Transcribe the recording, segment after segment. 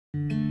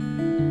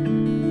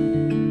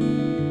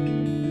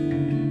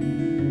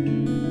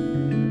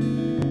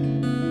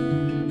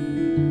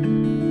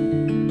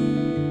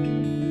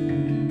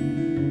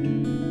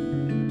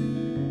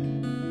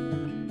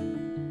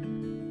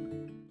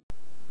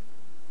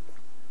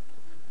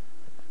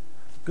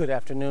Good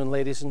afternoon,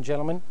 ladies and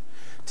gentlemen.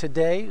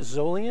 Today,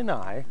 Zoli and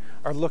I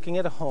are looking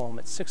at a home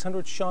at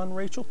 600 Shawn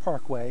Rachel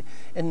Parkway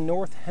in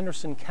North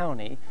Henderson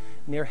County,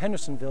 near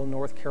Hendersonville,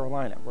 North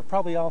Carolina. We're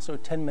probably also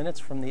 10 minutes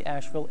from the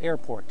Asheville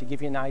Airport to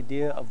give you an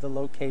idea of the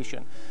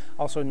location,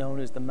 also known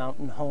as the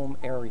Mountain Home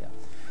area.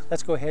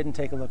 Let's go ahead and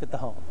take a look at the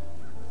home.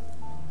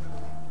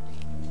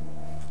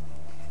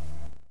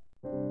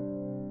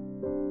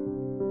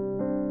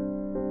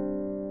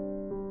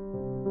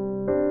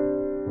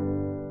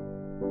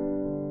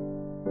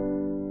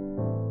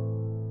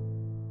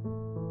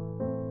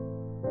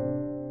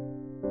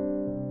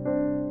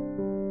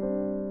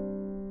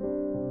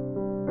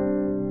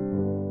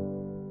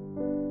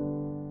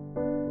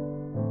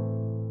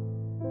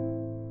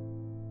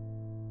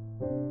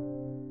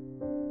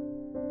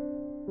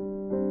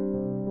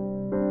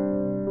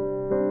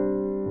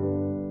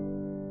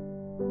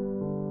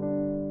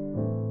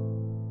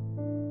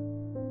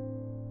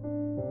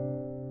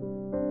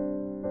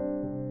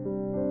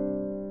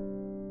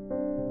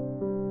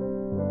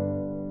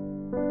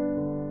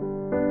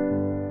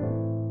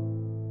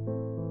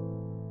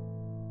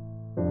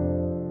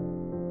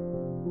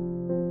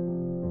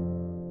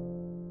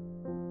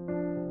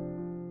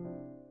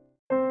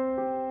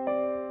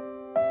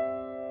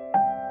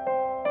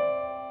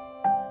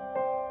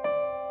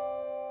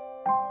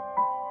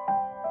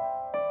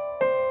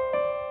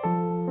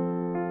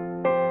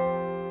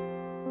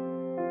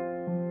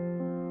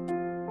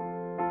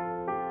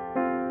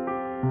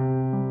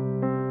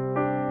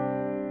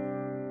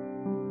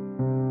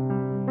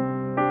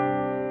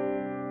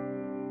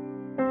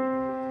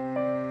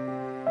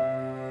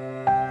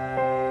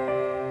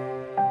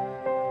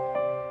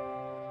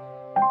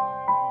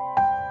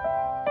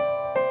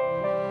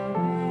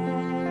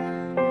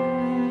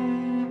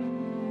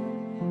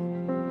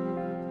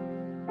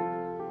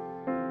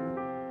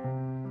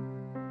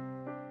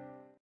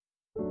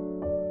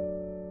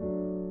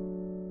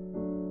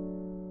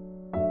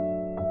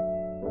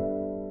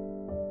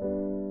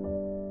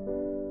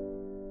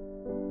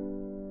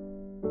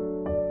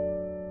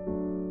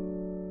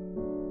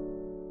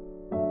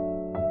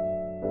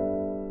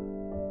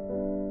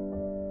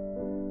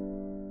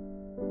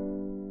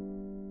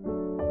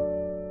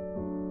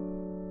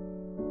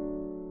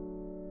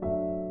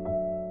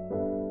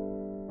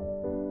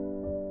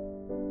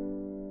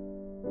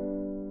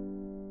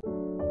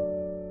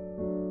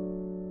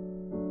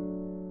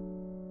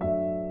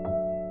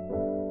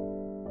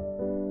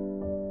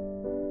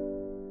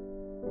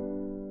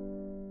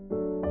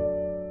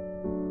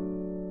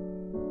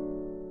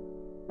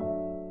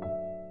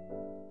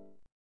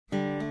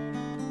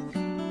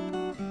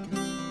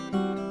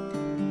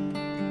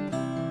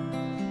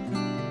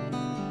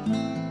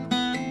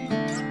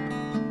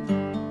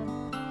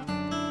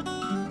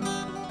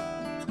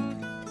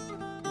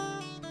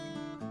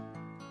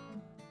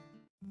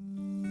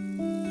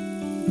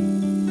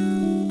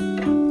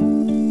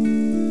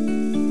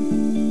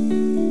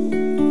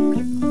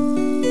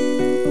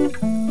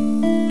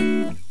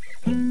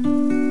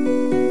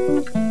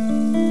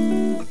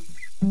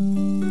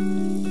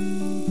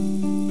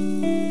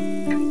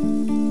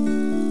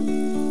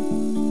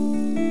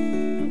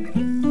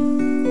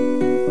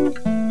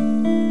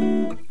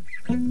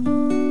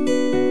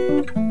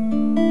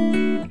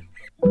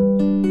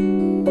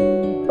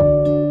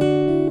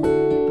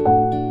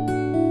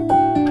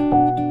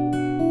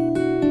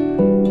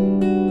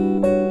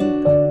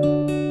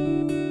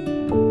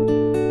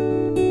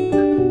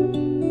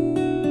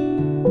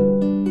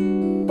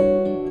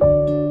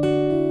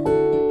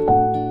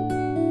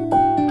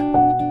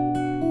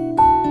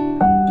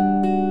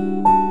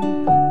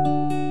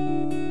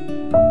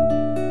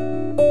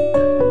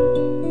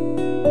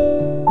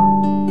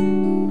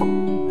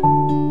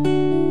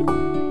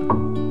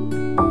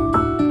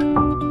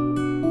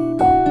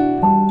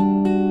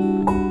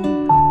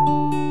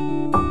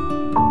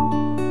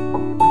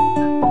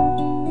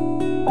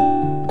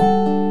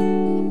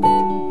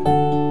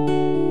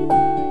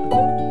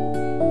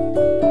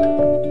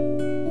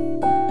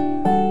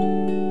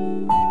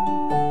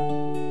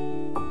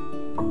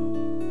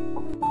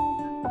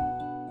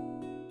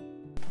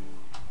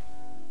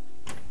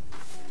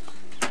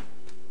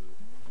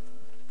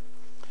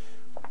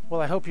 Well,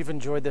 I hope you've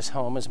enjoyed this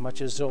home as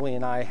much as Zoli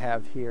and I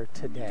have here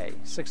today.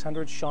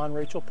 600 Shawn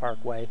Rachel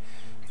Parkway,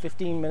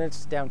 15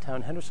 minutes to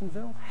downtown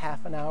Hendersonville,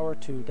 half an hour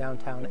to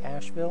downtown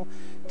Asheville,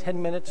 10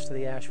 minutes to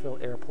the Asheville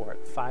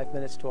Airport, 5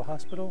 minutes to a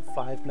hospital,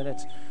 5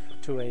 minutes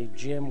to a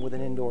gym with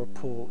an indoor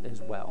pool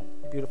as well.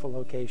 Beautiful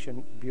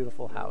location,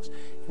 beautiful house.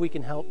 If we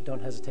can help,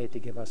 don't hesitate to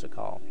give us a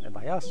call. And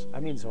by us, I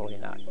mean Zoli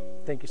and I.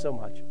 Thank you so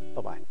much.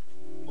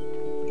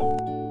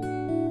 Bye-bye.